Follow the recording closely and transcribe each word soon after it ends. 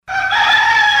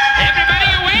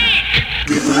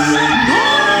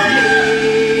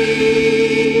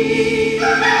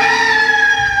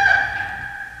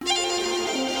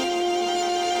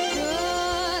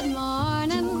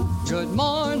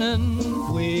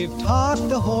we've talked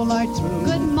the whole night through.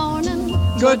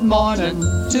 Good morning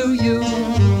To you.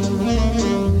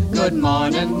 Good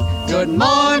morning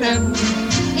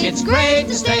It's great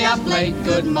to stay up late.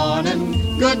 Good morning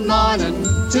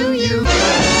to you.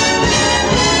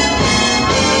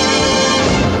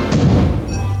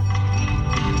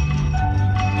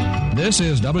 This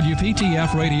is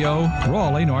WPTF Radio,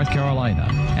 Raleigh, North Carolina,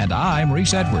 and I'm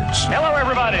Reese Edwards. Hello,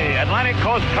 everybody. Atlantic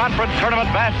Coast Conference Tournament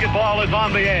basketball is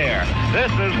on the air.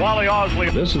 This is Wally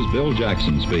Osley. This is Bill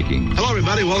Jackson speaking. Hello,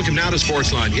 everybody. Welcome now to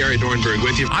Sportsline. Gary Dornberg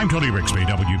with you. I'm Tony Rixby,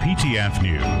 WPTF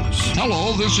News.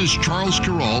 Hello, this is Charles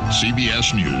Carroll,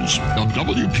 CBS News, on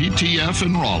WPTF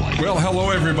in Raleigh. Well,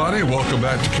 hello, everybody. Welcome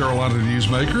back to Carolina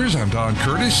Newsmakers. I'm Don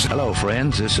Curtis. Hello,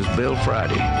 friends. This is Bill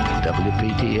Friday,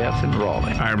 WPTF in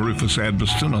Raleigh. I'm Rufus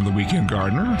Adbiston on The Weekend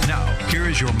Gardener. Now, here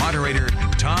is your moderator,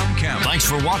 Tom Campbell. Thanks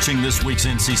for watching this week's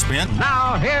NC Spin.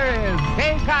 Now, here is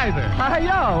Kay Kaiser.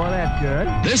 Well, that's good.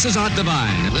 This is Art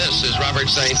Divine. This is Robert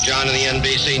St. John in the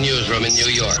NBC Newsroom in New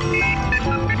York.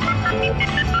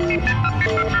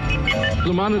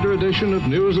 The Monitor edition of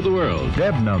News of the World.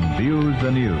 Debnam views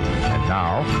the news. And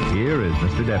now, here is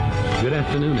Mr. Debnam. Good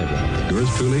afternoon, everyone.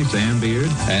 Yours truly, Sam Beard,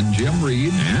 and Jim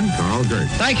Reed, and Carl Gert.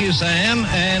 Thank you, Sam,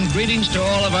 and greetings to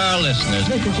all of our listeners.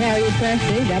 This is Harriet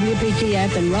Presley,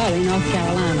 WPTF in Raleigh, North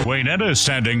Carolina. Wayne Etta is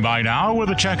standing by now with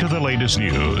a check of the latest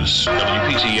news.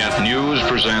 WPTF News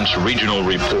presents Regional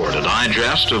Report, a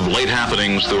digest of late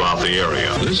happenings throughout the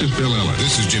area. This is Bill Ellis.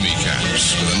 This is Jimmy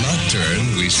Caps. With a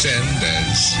nocturne we send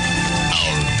as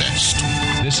our best.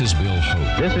 This is Bill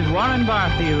Hope. This is Warren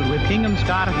Barfield with Kingham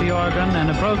Scott at the organ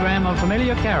and a program of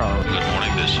familiar carols. Good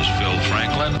morning, this is Phil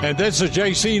Franklin. And this is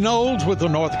J.C. Knowles with the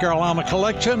North Carolina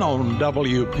Collection on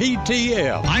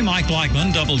WPTF. I'm Mike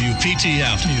Blackman,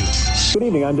 WPTF News. Good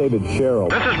evening, I'm David Sherrill.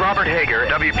 This is Robert Hager,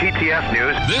 WPTF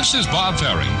News. This is Bob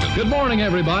Farrington. Good morning,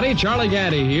 everybody. Charlie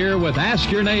Gaddy here with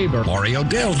Ask Your Neighbor. Mario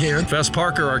Dell here. Fess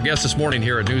Parker, our guest this morning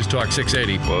here at News Talk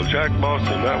 680. Well, Jack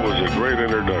Boston, that was a great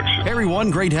introduction. Hey, everyone,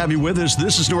 great to have you with us.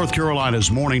 This is North Carolina's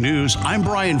Morning News. I'm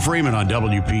Brian Freeman on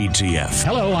WPTF.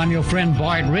 Hello, I'm your friend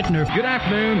Boyd Rittner. Good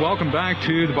afternoon. Welcome back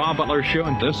to the Bob Butler Show,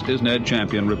 and this is Ned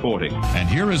Champion reporting. And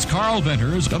here is Carl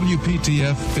Venters.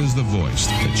 WPTF is the voice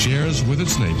that shares with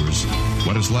its neighbors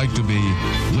what it's like to be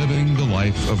living the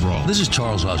life of Raleigh. This is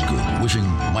Charles Osgood wishing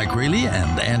Mike Raley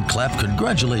and Ann Clapp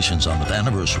congratulations on the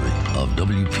anniversary of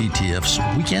WPTF's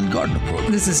Weekend Gardener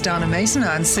program. This is Donna Mason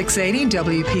on 680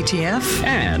 WPTF.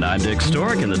 And I'm Dick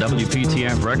Stork in the WPTF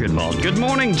Record Vault. Good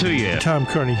morning to you. Tom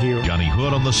Kearney here. Johnny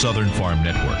Hood on the Southern Farm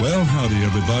Network. Well, howdy,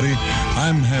 everybody.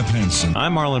 I'm Hap Henson.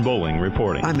 I'm Marlon Bowling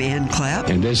reporting. I'm Ann Clapp.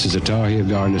 And this is the Tar Heel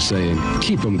Gardener saying,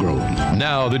 keep them growing.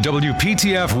 Now, the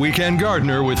WPTF Weekend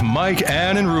Gardener with Mike,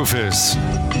 Ann, and Rufus.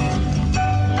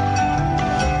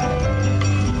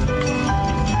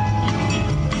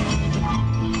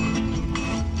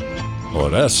 Well,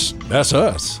 that's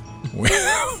us.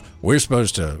 We're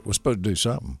supposed to do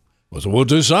something. So we'll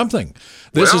do something.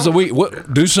 This is the week.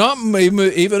 Do something,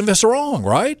 even if it's wrong,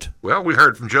 right? Well, we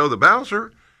heard from Joe the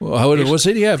Bouncer. Well, what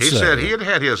did he have to say? He said he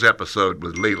had his episode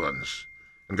with Leland's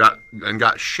and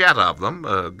got shat of them.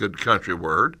 A good country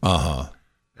word.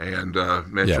 And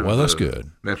mentioned that's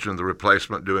good. Mentioned the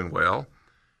replacement doing well,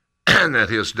 and that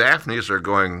his Daphnes are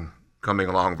coming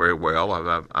along very well.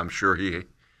 I'm sure he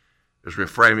is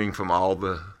refraining from all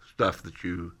the stuff that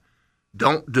you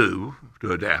don't do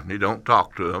to a Daphne. Don't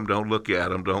talk to them. Don't look at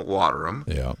them. Don't water them.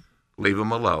 Yeah, leave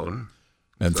them alone.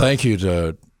 And thank you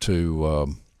to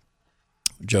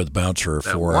Joe the Bouncer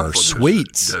for our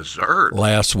sweets dessert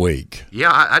last week.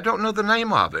 Yeah, I don't know the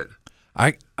name of it.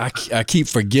 I keep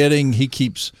forgetting. He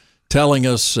keeps telling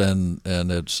us, and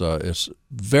it's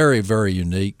very, very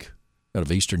unique, kind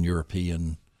of Eastern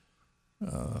European,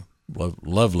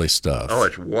 lovely stuff. Oh,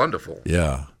 it's wonderful.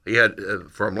 Yeah. He had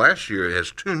from last year. It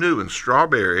has two new ones: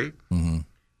 strawberry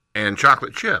and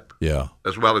chocolate chip. Yeah,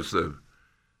 as well as the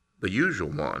usual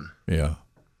one. Yeah,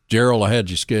 Gerald, I had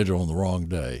you scheduled on the wrong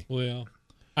day. Well,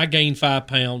 I gained 5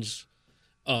 pounds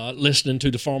listening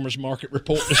to the farmers market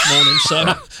report this morning.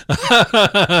 So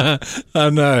I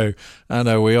know.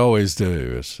 We always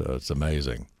do. It's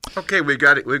amazing. Okay, we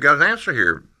got it. We've got an answer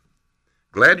here.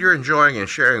 Glad you're enjoying and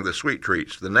sharing the sweet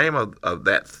treats. The name of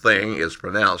that thing is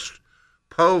pronounced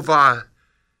Povatitsa.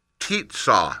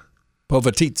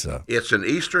 Povatitsa. It's an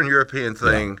Eastern European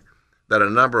thing that a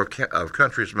number of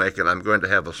countries make, and I'm going to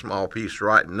have a small piece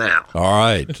right now. All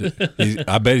right.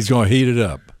 I bet he's going to heat it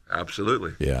up.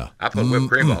 Absolutely. Yeah. I put whipped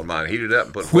cream on mine, heat it up,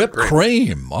 and put whipped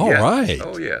cream. All right.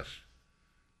 Oh, yes.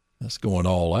 That's going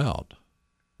all out.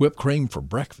 Whipped cream for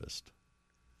breakfast.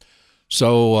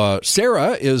 So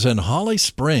Sarah is in Holly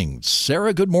Springs.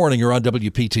 Sarah, good morning. You're on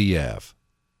WPTF.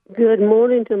 Good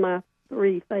morning to my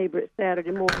 3 favorite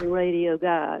Saturday morning radio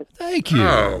guys. Thank you.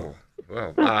 Oh,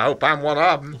 well, I hope I'm one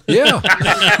of them. Yeah.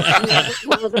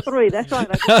 One of the 3. That's right.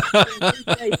 I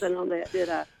got Jason on that, did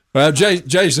I? Well,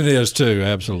 Jason is too,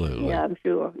 absolutely. Yeah, I'm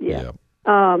sure. Yeah.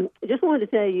 Just wanted to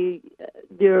tell you,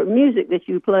 your music that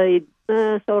you played,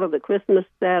 sort of the Christmas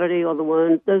Saturday or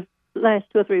those last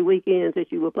 2 or 3 weekends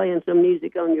that you were playing some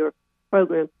music on your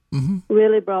program,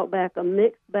 really brought back a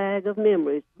mixed bag of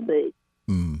memories for me.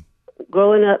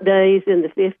 Growing up days in the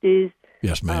 50s,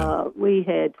 yes, ma'am. We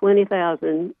had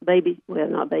 20,000 babies, well,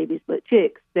 not babies, but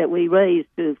chicks that we raised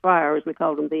to fire, as we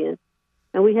called them then.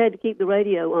 And we had to keep a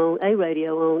radio on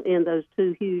in those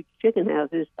 2 huge chicken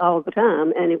houses all the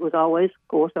time, and it was always, of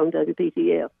course, on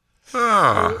WPTF.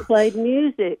 And we played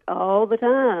music all the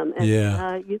time. And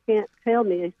you can't tell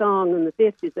me a song in the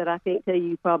 50s that I can't tell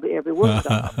you probably every word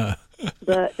of.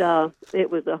 But it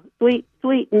was a sweet,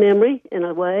 sweet memory in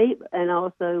a way, and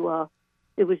also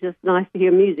it was just nice to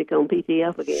hear music on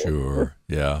PTF again. Sure,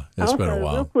 yeah, it's been a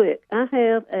while. Real quick, I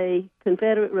have a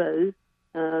Confederate rose,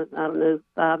 I don't know,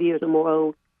 5 years or more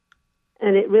old,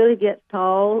 and it really gets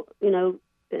tall,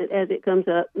 as it comes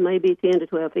up, maybe 10 to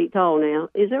 12 feet tall now.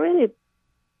 Is there any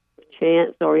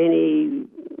chance or any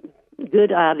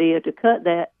good idea to cut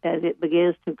that as it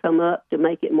begins to come up to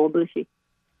make it more bushy?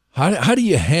 How do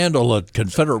you handle a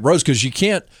Confederate rose? Because you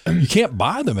can't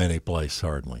buy them anyplace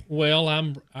hardly. Well,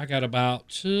 I got about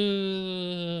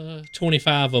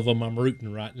 25 of them I'm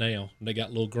rooting right now. And they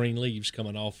got little green leaves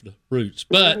coming off the roots.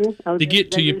 But to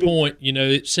get to your point,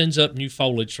 it sends up new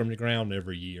foliage from the ground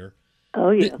every year. Oh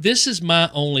yeah. This is my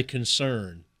only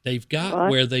concern. They've got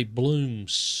where they bloom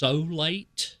so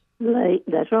late. Late,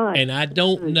 that's right. And I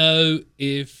don't know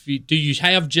if do you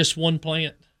have just one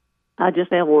plant? I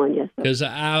just have one, yes. Because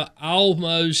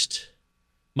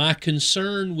my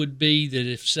concern would be that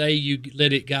if, say, you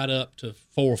let it got up to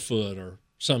 4 foot or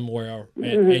somewhere,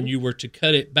 and you were to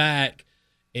cut it back,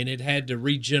 and it had to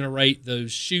regenerate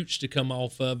those shoots to come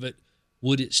off of it,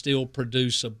 would it still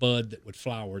produce a bud that would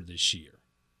flower this year?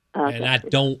 Okay. And I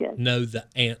don't know the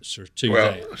answer to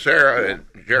that. Well, Sarah and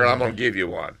Gerald, I'm going to give you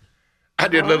one. I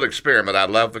did a little experiment. I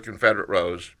love the Confederate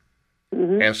rose,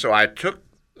 and so I took.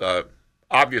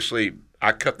 Obviously,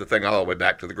 I cut the thing all the way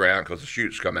back to the ground because the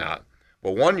shoots come out.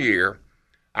 Well, one year,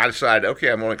 I decided,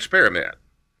 okay, I'm going to experiment.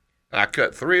 I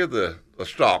cut 3 of the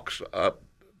stalks up,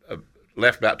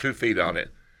 left about 2 feet on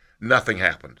it. Nothing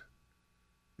happened.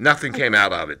 Nothing came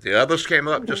out of it. The others came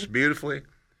up just beautifully,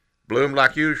 bloomed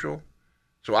like usual.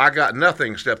 So I got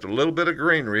nothing except a little bit of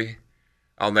greenery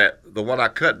on the one I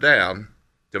cut down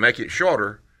to make it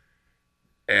shorter,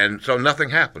 and so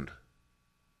nothing happened.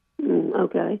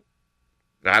 Okay.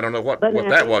 I don't know what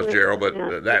that was, Gerald, but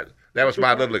that was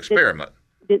my little experiment.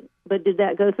 Did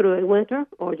that go through a winter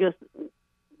or just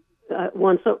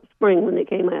one spring when it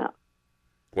came out?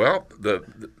 Well, the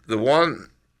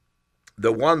one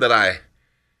that I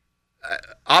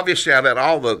obviously I let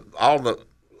all the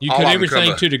you cut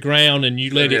everything to the ground and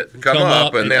you let it come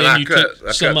up, and then I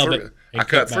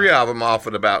cut 3 of them off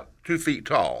at about 2 feet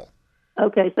tall.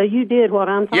 Okay, so you did what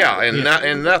I'm talking about.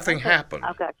 And nothing happened.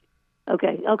 I got you.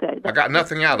 Okay. I got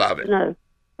nothing out of it. No.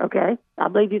 Okay. I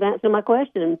believe you've answered my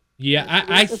question. Yeah,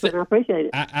 I appreciate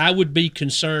it. I would be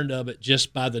concerned of it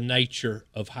just by the nature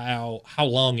of how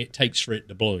long it takes for it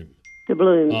to bloom.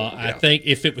 I think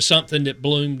if it was something that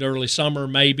bloomed early summer,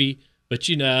 maybe, but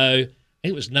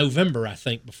it was November, I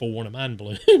think, before one of mine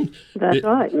bloomed. That's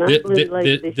right.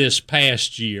 This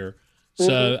past year.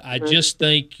 So I just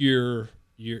think you're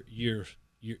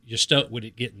stuck with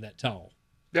it getting that tall.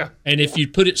 Yeah. And if you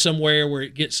put it somewhere where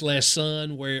it gets less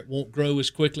sun, where it won't grow as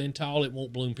quickly and tall, it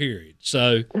won't bloom, period.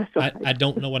 So right. I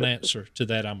don't know an answer to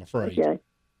that, I'm afraid.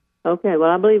 Okay. Well,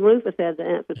 I believe Rufus had the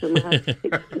answer to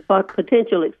my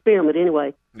potential experiment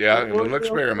anyway. Yeah, a little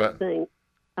experiment. Thing.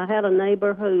 I had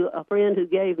a friend who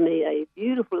gave me a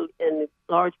beautiful and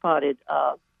large potted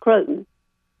croton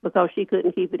because she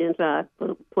couldn't keep it inside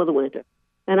for the winter.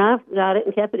 And I got it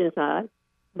and kept it inside,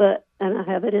 and I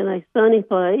have it in a sunny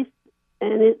place.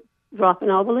 And it's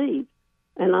dropping all the leaves.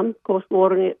 And I'm, of course,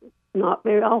 watering it not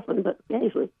very often, but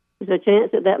occasionally. Is there a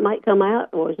chance that might come out,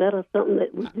 or is that something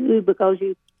that we do because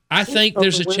you... I think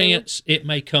there's a chance it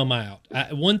may come out.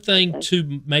 One thing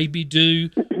to maybe do,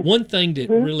 one thing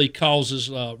that really causes,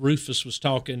 Rufus was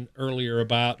talking earlier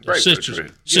about the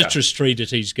citrus tree that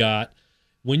he's got.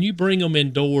 When you bring them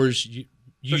indoors,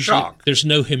 usually there's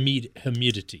no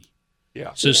humidity.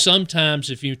 Yeah. So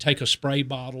sometimes if you take a spray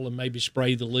bottle and maybe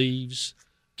spray the leaves,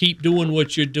 keep doing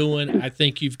what you're doing. I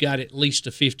think you've got at least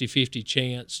a 50-50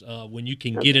 chance when you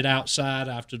can get it outside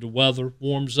after the weather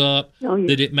warms up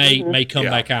that it may come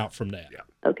back out from that.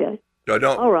 Yeah. Okay. So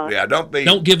don't. All right. Yeah,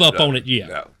 don't give up on it yet.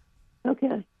 No.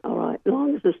 Okay. All right. As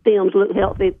long as the stems look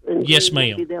healthy. And yes,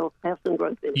 ma'am. Maybe they'll have some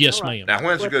growth in it. Yes, ma'am. Now,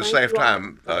 when's a good safe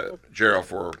time, Gerald,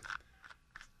 for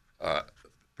a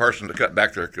person to cut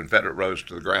back their Confederate rose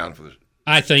to the ground for this?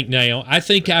 I think now. I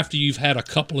think after you've had a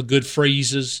couple of good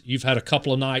freezes, you've had a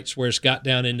couple of nights where it's got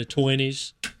down in the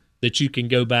 20s, that you can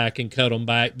go back and cut them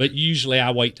back. But usually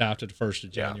I wait till after the 1st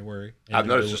of January. I've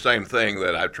noticed the same thing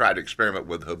that I've tried to experiment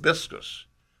with hibiscus,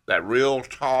 that real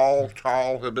tall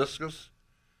hibiscus.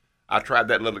 I tried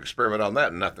that little experiment on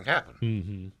that, and nothing happened.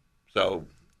 Mm-hmm. So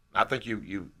I think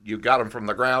you got them from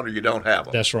the ground, or you don't have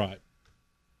them. That's right.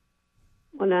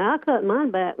 Well, now I cut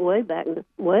mine way back,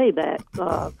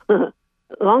 a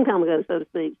long time ago, so to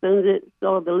speak. As soon as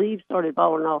the leaves started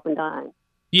falling off and dying.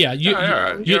 Yeah,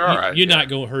 you're not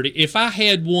going to hurt it. If I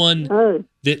had one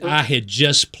that I had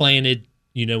just planted,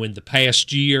 in the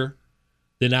past year,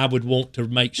 then I would want to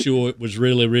make sure it was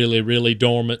really, really, really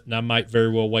dormant, and I might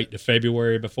very well wait to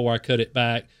February before I cut it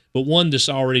back. But one that's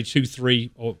already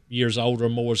 2-3 years old or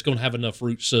more is going to have enough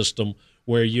root system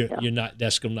where you're not.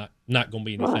 That's not going to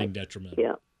be anything detrimental.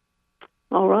 Yeah.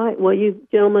 All right. Well, you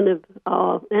gentlemen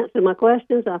have answered my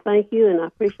questions. I thank you, and I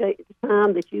appreciate the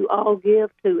time that you all give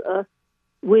to us.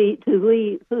 To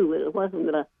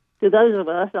those of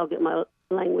us, I'll get my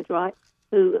language right,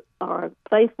 who are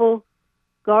faithful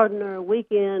Gardener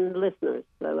Weekend listeners.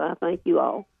 So I thank you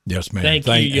all. Yes, ma'am. Thank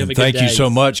you. Thank you so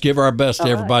much. Give our best to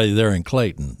everybody there in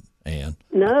Clayton, Ann.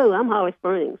 No, I'm Holly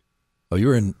Springs. Oh,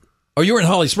 you're in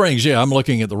Holly Springs. Yeah, I'm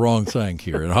looking at the wrong thing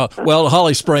here.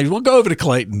 Holly Springs. We'll go over to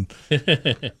Clayton.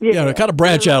 Yeah, kind of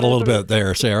branch out a little bit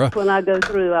there, Sarah. When I go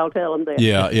through, I'll tell them that.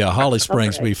 Yeah. Holly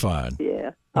Springs will be fine.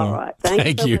 Yeah. All right.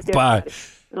 Thank you. So Bye.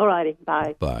 All righty.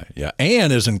 Bye. Bye. Yeah.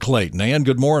 Ann is in Clayton. Ann,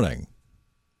 good morning.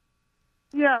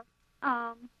 Yeah.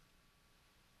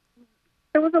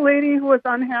 There was a lady who was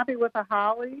unhappy with a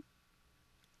holly.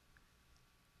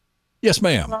 Yes,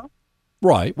 ma'am. Hello?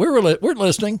 Right. We're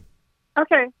listening.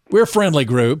 Okay. We're a friendly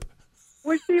group.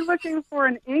 Was she looking for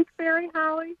an inkberry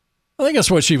holly? I think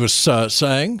that's what she was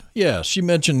saying. Yes, she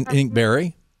mentioned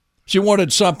inkberry. She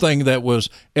wanted something that was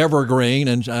evergreen,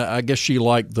 and I guess she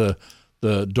liked the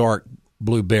dark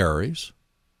blueberries.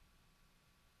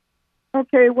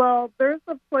 Okay, well, there's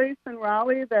a place in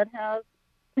Raleigh that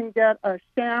can get a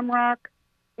shamrock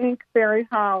inkberry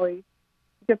holly.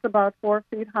 It's about 4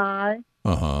 feet high,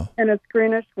 and it's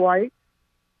greenish white.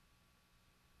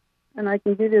 And I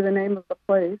can give you the name of the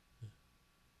place.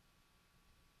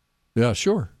 Yeah,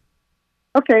 sure.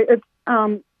 Okay, it's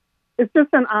just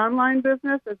an online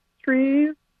business. It's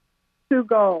Trees to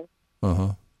Go.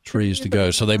 Trees to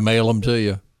Go. So they mail them to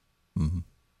you. Mm-hmm.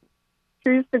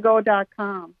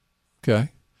 trees2go.com. Okay.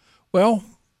 Well,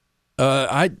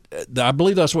 I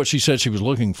believe that's what she said she was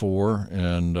looking for,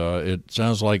 and it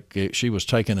sounds like she was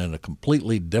taken in a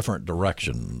completely different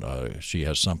direction. She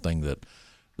has something that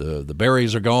the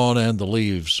berries are gone and the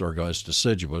leaves are gone. It's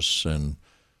deciduous, and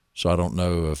so I don't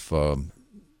know if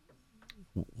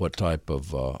what type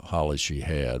of holly she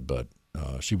had, but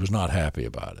she was not happy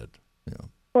about it. Yeah.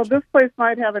 Well, this place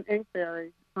might have an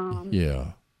inkberry.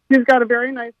 Yeah. She's got a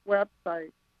very nice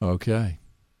website. Okay.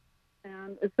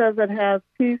 And it says it has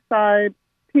pea-sized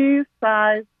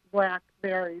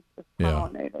blackberries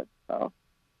pollinated. So.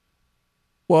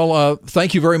 Well,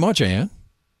 thank you very much, Ann.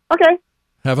 Okay.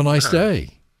 Have a nice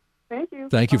day. Thank you.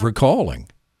 Thank you for calling.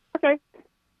 Okay.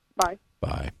 Bye.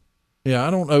 Bye. Yeah,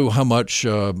 I don't know how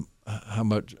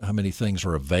many things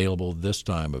are available this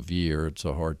time of year. It's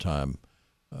a hard time.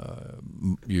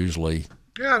 Usually.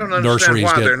 Yeah, I don't understand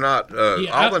why they're not.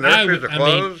 All the nurseries are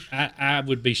closed. I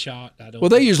would be shocked. Well,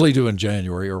 they usually do in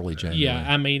January, early January. Yeah,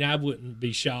 I wouldn't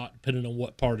be shocked, depending on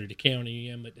what part of the county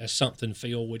you're in, but that's something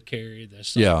Phil would carry. That's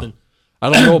something. Yeah. I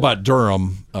don't know about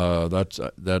Durham. That's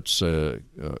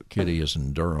Kitty is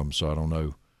in Durham, so I don't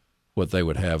know what they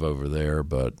would have over there.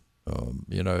 But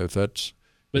if that's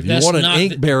if you want an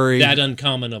inkberry, that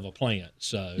uncommon of a plant.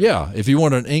 So yeah, if you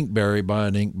want an inkberry, buy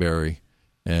an inkberry,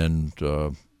 and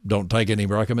don't take any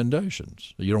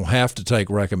recommendations. You don't have to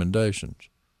take recommendations.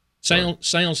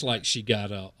 Sounds like she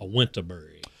got a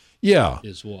winterberry. Yeah,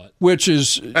 is what which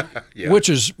is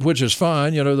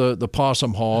fine. The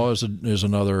possum haw is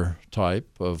another type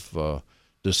of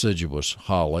deciduous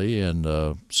holly,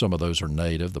 and some of those are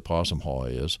native. The possum haw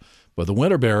is, but the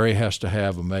winterberry has to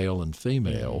have a male and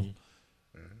female,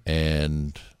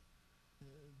 and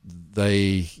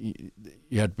you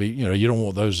have to be. You don't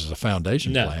want those as a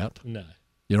foundation plant. No,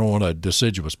 you don't want a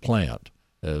deciduous plant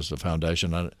as a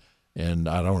foundation, and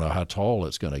I don't know how tall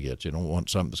it's going to get. You don't want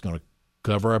something that's going to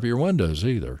cover up your windows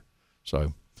either.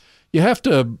 So you have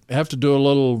to do a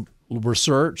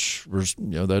research,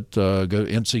 that go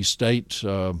to NC State.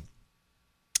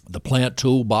 The Plant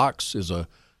Toolbox is a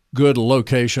good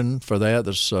location for that.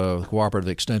 That's Cooperative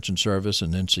Extension Service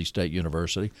and NC State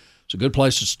University. It's a good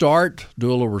place to start, do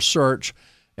a little research,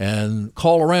 and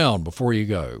call around before you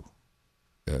go.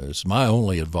 It's my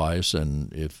only advice,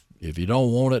 and if you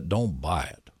don't want it, don't buy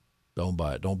it. Don't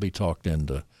buy it. Don't be talked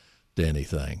into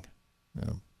anything.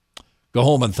 Go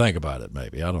home and think about it,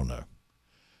 maybe. I don't know.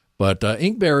 But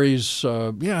inkberries,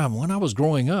 when I was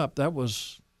growing up, that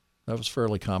was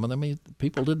fairly common. I mean,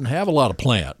 people didn't have a lot of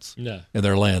plants in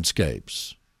their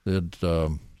landscapes. They had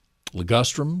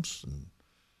ligustrums, and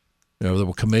there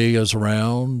were camellias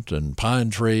around, and pine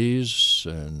trees,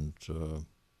 and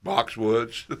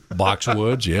boxwoods.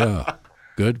 Boxwoods, yeah.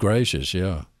 Good gracious,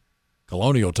 yeah.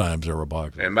 Colonial times there were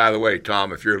boxwoods. And by the way,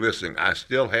 Tom, if you're listening, I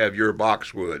still have your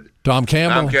boxwood. Tom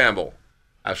Campbell?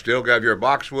 I still got your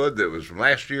boxwood that was from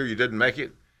last year. You didn't make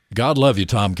it. God love you,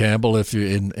 Tom Campbell. If you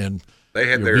and they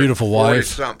had your their beautiful wife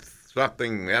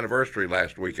something anniversary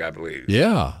last week, I believe.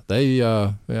 Yeah, they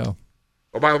Oh,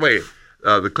 by the way,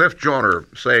 the Cliff Joyner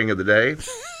saying of the day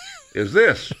is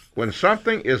this: when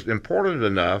something is important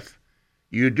enough,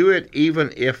 you do it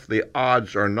even if the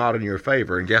odds are not in your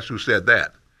favor. And guess who said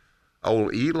that?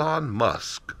 Old Elon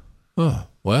Musk. Oh,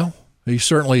 well. He's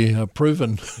certainly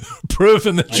proven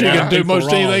that you can do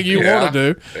most anything you want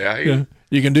to do. Yeah,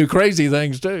 you can do crazy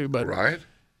things too. But right,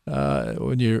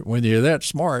 when you're that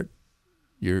smart,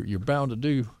 you're bound to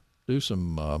do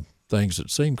some things that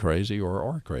seem crazy or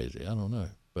are crazy. I don't know,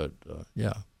 but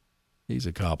he's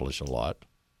accomplished a lot.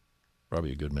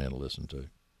 Probably a good man to listen to.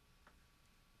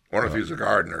 Wonder if he's a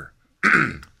gardener.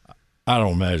 I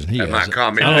don't imagine he has. I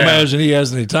don't imagine he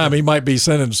has any time. He might be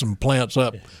sending some plants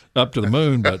up to the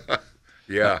moon, but.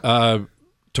 Yeah.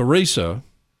 Teresa,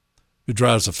 who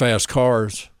drives the fast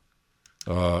cars,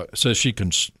 says she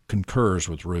concurs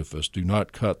with Rufus. Do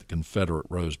not cut the Confederate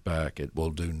rose back. It will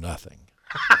do nothing.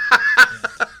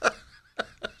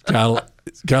 Kind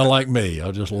of like me.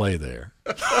 I'll just lay there.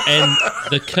 And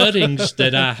the cuttings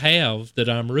that I have that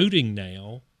I'm rooting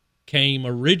now came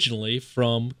originally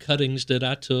from cuttings that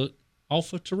I took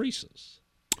off of Teresa's.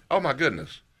 Oh, my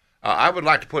goodness. I would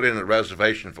like to put in a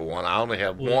reservation for one. I only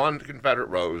have one Confederate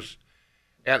rose,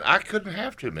 and I couldn't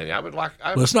have too many.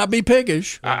 Let's not be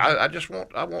piggish. I just want.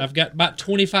 I've got about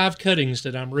 25 cuttings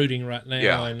that I'm rooting right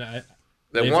now, and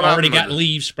they've one already got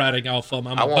leaves sprouting off of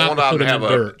them. I'm about to put them in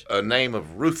dirt. A name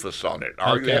of Rufus on it.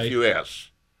 R-U-F-U-S.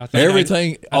 I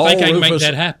think I can make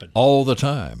that happen all the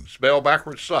time. Spell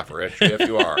backwards suffer.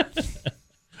 S-U-F-U-R.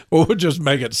 We'll just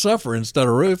make it suffer instead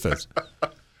of Rufus.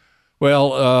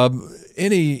 Well,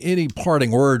 any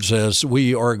parting words as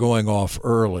we are going off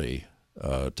early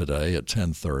today at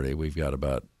 10:30. We've got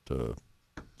about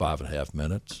 5.5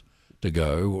 minutes to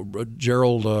go.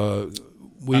 Gerald,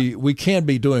 we can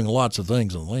be doing lots of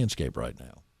things in the landscape right now.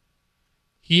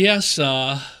 Yes,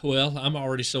 well, I'm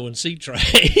already sowing seed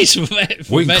trays.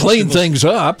 We can clean things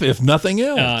up, if nothing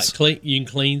else. You can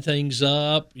clean things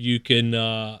up. You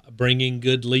can bring in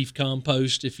good leaf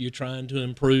compost if you're trying to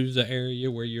improve the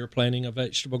area where you're planting a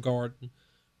vegetable garden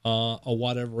or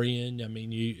whatever in. I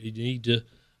mean, you need to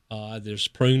there's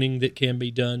pruning that can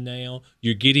be done now.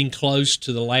 You're getting close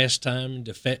to the last time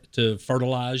to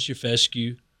fertilize your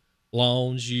fescue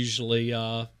lawns, usually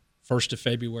 1st of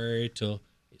February to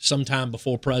sometime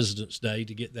before President's Day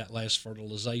to get that last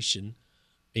fertilization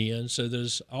in. So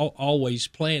there's always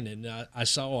planning. I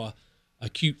saw a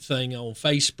cute thing on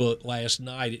Facebook last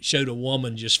night. It showed a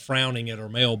woman just frowning at her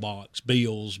mailbox,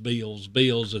 bills,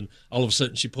 and all of a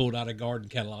sudden she pulled out a garden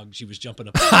catalog and she was jumping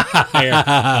up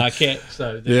there.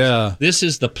 This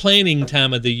is the planning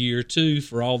time of the year, too,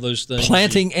 for all those things.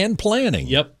 Planting and planning.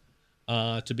 Yep,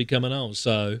 to be coming on.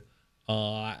 So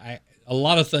a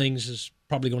lot of things is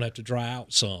probably going to have to dry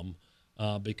out some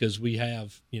because we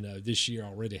have, this year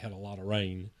already had a lot of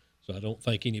rain. So I don't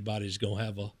think anybody's going to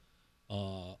have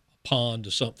a pond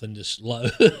or something this low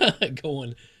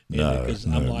going. No,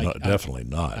 definitely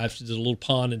not. There's a little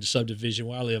pond in the subdivision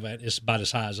where I live at. It's about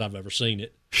as high as I've ever seen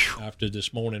it after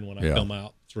this morning when I come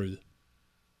out through.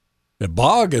 The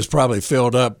bog is probably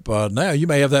filled up now. You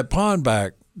may have that pond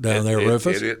back down there,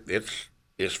 Rufus.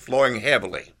 It's flowing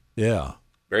heavily. Yeah.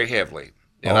 Very heavily.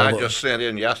 And I just sent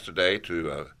in yesterday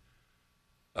to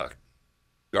a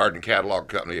garden catalog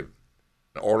company an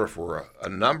order for a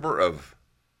number of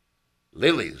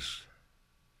lilies.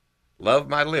 Love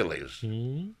my lilies.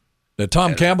 Mm-hmm. Now,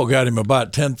 Tom Campbell got him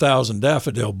about 10,000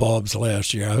 daffodil bulbs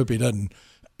last year. I hope he doesn't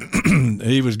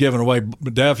he was giving away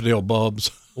daffodil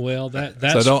bulbs. Well,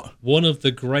 that's one of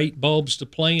the great bulbs to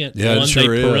plant. Yeah, one it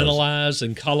sure they is. perennialize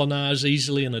and colonize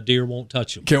easily, and a deer won't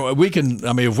touch them.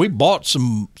 If we bought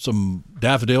some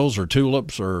daffodils or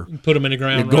tulips or put them in the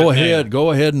ground, go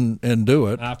ahead and do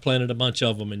it. I planted a bunch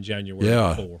of them in January.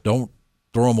 Yeah, before. Don't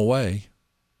throw them away.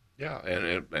 Yeah,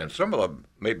 and some of them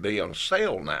may be on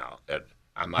sale now.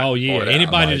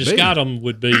 Anybody that's got them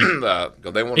would be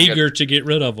eager to get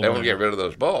rid of them. They want to get rid of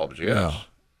those bulbs. Yes.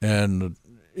 Yeah, and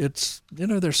it's there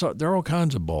are all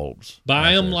kinds of bulbs.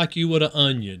 Buy them like you would an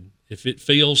onion. If it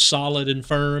feels solid and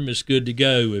firm, it's good to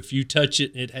go. If you touch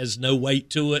it and it has no weight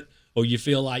to it, or you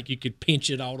feel like you could pinch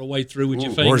it all the way through with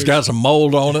your fingers, or it's got some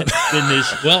mold on it.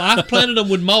 I planted them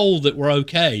with mold that were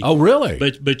okay. Oh, really?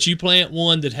 But you plant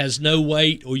one that has no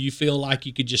weight, or you feel like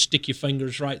you could just stick your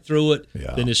fingers right through it,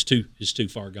 then it's too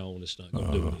far gone. It's not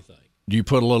going to do anything. Do you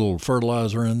put a little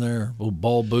fertilizer in there, a little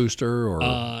bulb booster,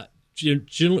 or?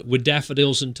 Generally, with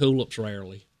daffodils and tulips,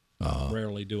 rarely.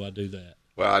 Rarely do I do that.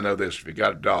 Well, I know this. If you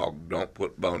got a dog, don't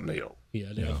put bone meal.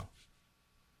 Yeah.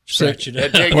 Stretch it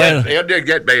up. It did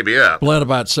get baby up. Plant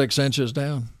about 6 inches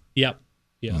down? Yep.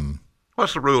 Yeah.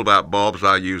 What's the rule about bulbs?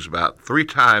 I use about 3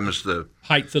 times the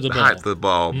height of the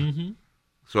bulb. Mm-hmm.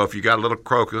 So if you got a little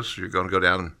crocus, you're going to go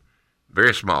down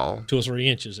very small. 2 or 3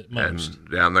 inches at most.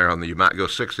 And down there you might go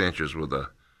 6 inches with a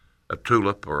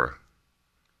tulip or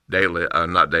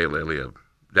a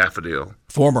daffodil.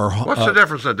 What's the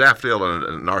difference in a daffodil and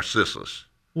a narcissus?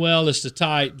 Well, it's the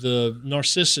type. The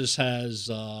narcissus has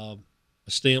a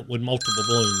stem with multiple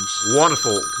blooms.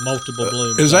 Wonderful. Multiple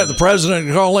blooms. Is that the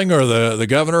president calling, or the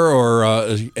governor, or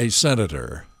a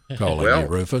senator calling you,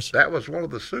 Rufus? That was one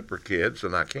of the super kids,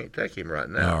 and I can't take him right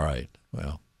now. All right.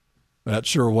 Well, that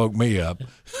sure woke me up.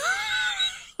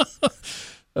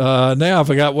 Now I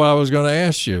forgot what I was going to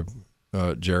ask you,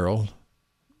 Gerald.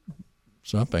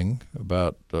 Something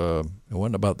about it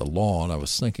wasn't about the lawn. I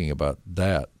was thinking about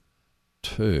that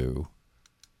too.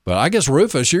 But I guess,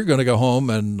 Rufus, you're going to go home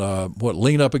and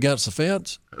lean up against the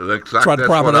fence? Try to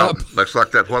prop it up? Looks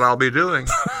like that's what I'll be doing.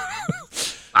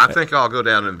 I think I'll go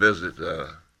down and visit the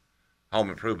home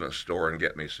improvement store and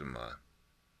get me some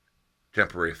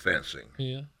temporary fencing.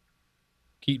 Yeah.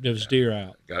 Keep those deer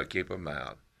out. Got to keep them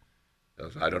out.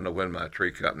 Because I don't know when my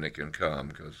tree company can come,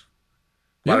 because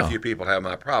quite a few people have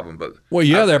my problem. But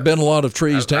there have been a lot of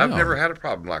trees down. I've never had a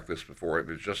problem like this before. It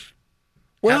was just...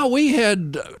 Well, we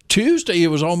had Tuesday, it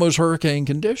was almost hurricane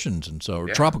conditions, and so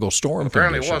tropical storm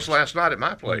apparently conditions. Apparently it was last night at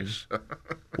my place.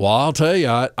 Well, I'll tell you,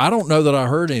 I don't know that I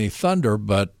heard any thunder,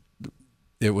 but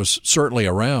it was certainly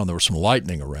around. There was some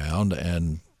lightning around,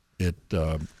 and it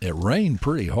rained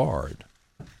pretty hard.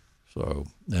 So,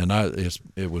 and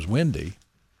it was windy,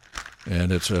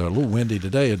 and it's a little windy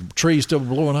today. Trees still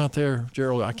blowing out there,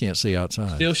 Gerald? I can't see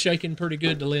outside. Still shaking pretty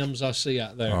good, the limbs I see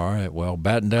out there. All right, well,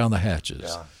 batten down the hatches.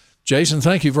 Yeah. Jason,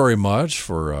 thank you very much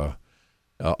for,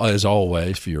 as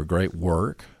always, for your great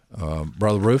work.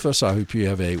 Brother Rufus, I hope you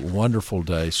have a wonderful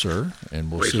day, sir.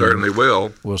 And we certainly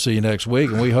will. We'll see you next week,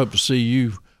 and we hope to see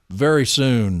you very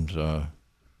soon,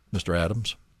 Mr.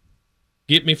 Adams.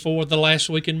 Get me for the last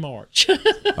week in March.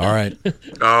 All right.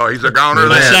 Oh, he's a goner.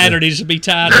 My Saturdays will be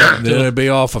tied up. Then it'll be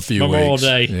off a few Memorial weeks.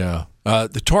 Day. Yeah.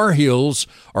 The Tar Heels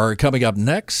are coming up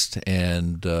next,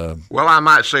 and well, I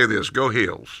might say this: Go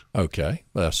Heels. Okay,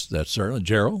 that's certainly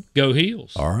Gerald. Go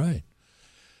Heels. All right.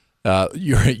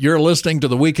 You're listening to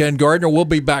the Weekend Gardener. We'll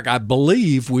be back. I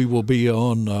believe we will be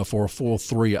on for a full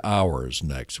 3 hours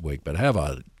next week. But have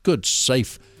a good,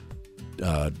 safe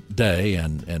day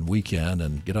and weekend,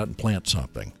 and get out and plant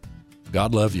something.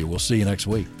 God love you. We'll see you next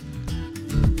week.